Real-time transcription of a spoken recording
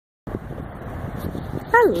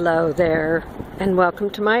Hello there, and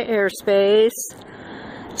welcome to my airspace.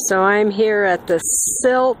 So I'm here at the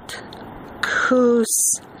Siltcoos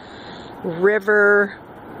River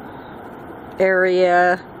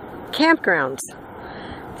area campgrounds.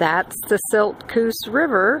 That's the Siltcoos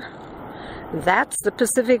River. That's the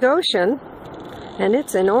Pacific Ocean, and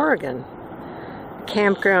it's in Oregon. The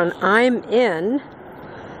campground I'm in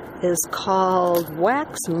is called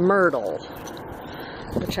Waxmyrtle,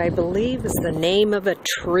 which I believe is the name of a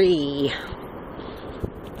tree.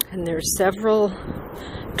 And there's several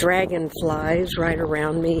dragonflies right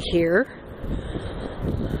around me here.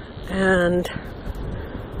 And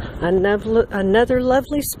another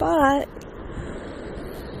lovely spot.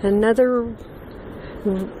 Another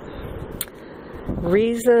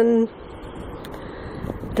reason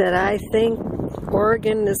that I think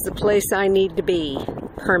Oregon is the place I need to be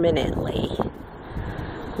permanently.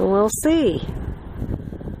 We'll see.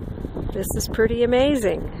 This is pretty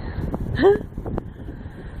amazing. Huh?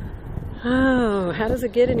 Oh, how does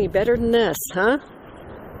it get any better than this, huh?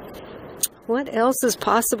 What else is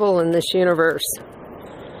possible in this universe?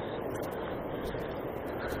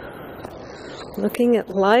 Looking at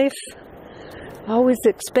life, always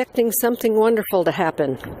expecting something wonderful to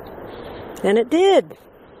happen. And it did.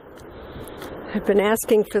 I've been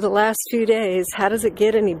asking for the last few days, how does it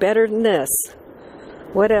get any better than this?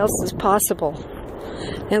 What else is possible?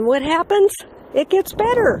 And what happens? It gets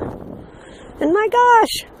better. And my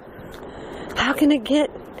gosh, how can it get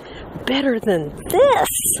better than this?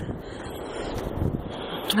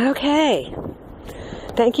 Okay.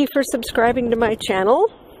 Thank you for subscribing to my channel.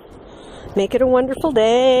 Make it a wonderful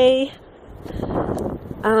day.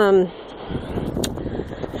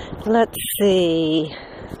 Let's see.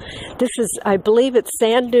 This is, I believe it's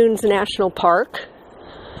Sand Dunes National Park.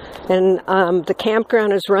 And the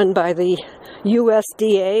campground is run by the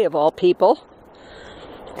USDA of all people,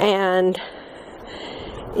 and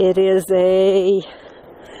it is a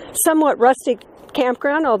somewhat rustic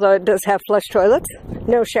campground, although it does have flush toilets,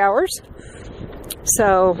 no showers.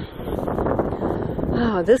 So,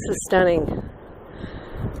 oh, this is stunning.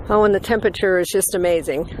 Oh, and the temperature is just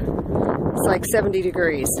amazing. It's like 70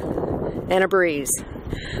 degrees and a breeze.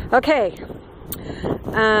 Okay,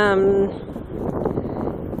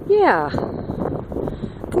 yeah.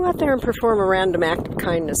 Go out there and perform a random act of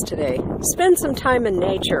kindness today. Spend some time in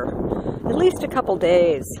nature, at least a couple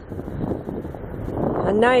days.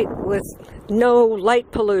 A night with no light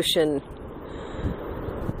pollution,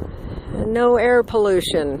 no air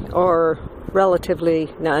pollution, or relatively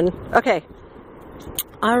none. Okay.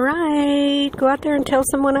 All right. Go out there and tell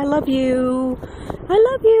someone I love you. I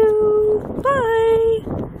love you. Bye.